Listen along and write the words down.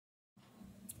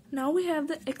Now we have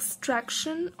the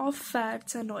extraction of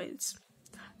fats and oils.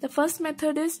 The first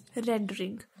method is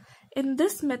rendering. In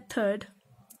this method,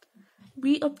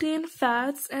 we obtain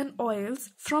fats and oils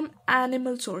from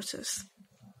animal sources.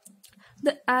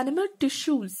 The animal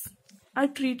tissues are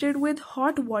treated with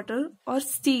hot water or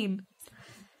steam.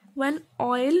 When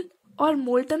oil or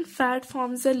molten fat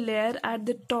forms a layer at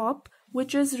the top,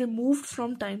 which is removed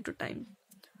from time to time.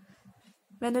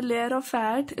 When a layer of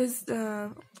fat is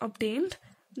obtained,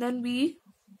 then we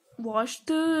wash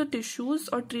the tissues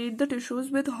or treat the tissues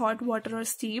with hot water or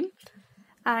steam,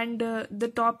 and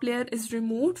the top layer is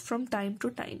removed from time to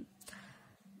time.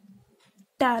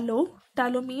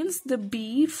 Tallow means the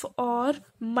beef or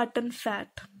mutton fat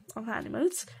of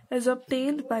animals is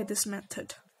obtained by this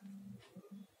method.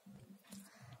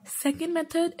 Second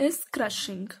method is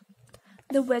crushing.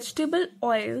 The vegetable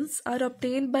oils are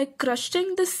obtained by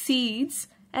crushing the seeds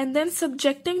and then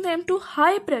subjecting them to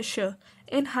high pressure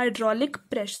in hydraulic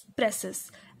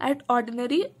presses at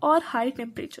ordinary or high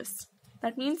temperatures.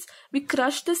 That means we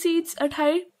crush the seeds at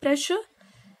high pressure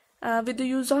with the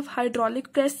use of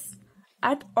hydraulic press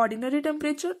at ordinary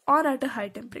temperature or at a high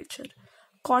temperature.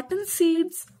 Cotton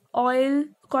seed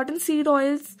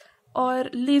oils or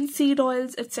linseed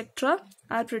oils, etc.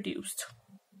 are produced.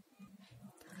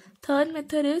 Third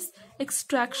method is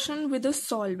extraction with a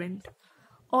solvent.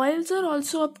 Oils are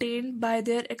also obtained by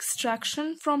their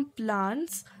extraction from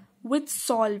plants with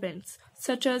solvents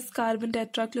such as carbon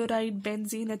tetrachloride,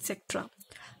 benzene, etc.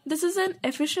 This is an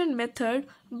efficient method,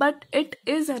 but it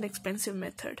is an expensive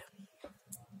method.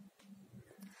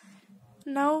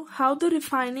 Now, how the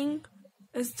refining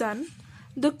is done.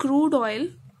 The crude oil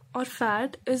or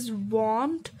fat is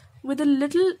warmed with a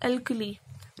little alkali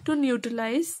to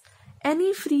neutralize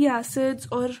any free acids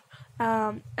or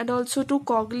and also to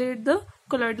coagulate the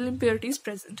colloidal impurities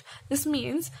present. This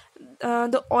means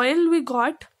the oil we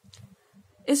got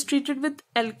is treated with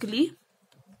alkali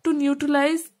to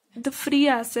neutralize the free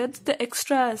acids, the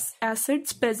extra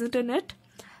acids present in it,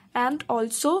 and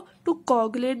also to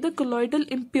coagulate the colloidal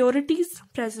impurities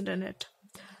present in it.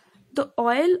 The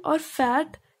oil or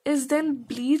fat is then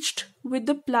bleached with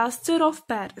the plaster of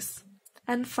Paris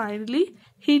and finally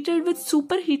heated with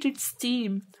superheated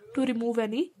steam to remove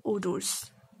any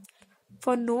odors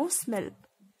for no smell.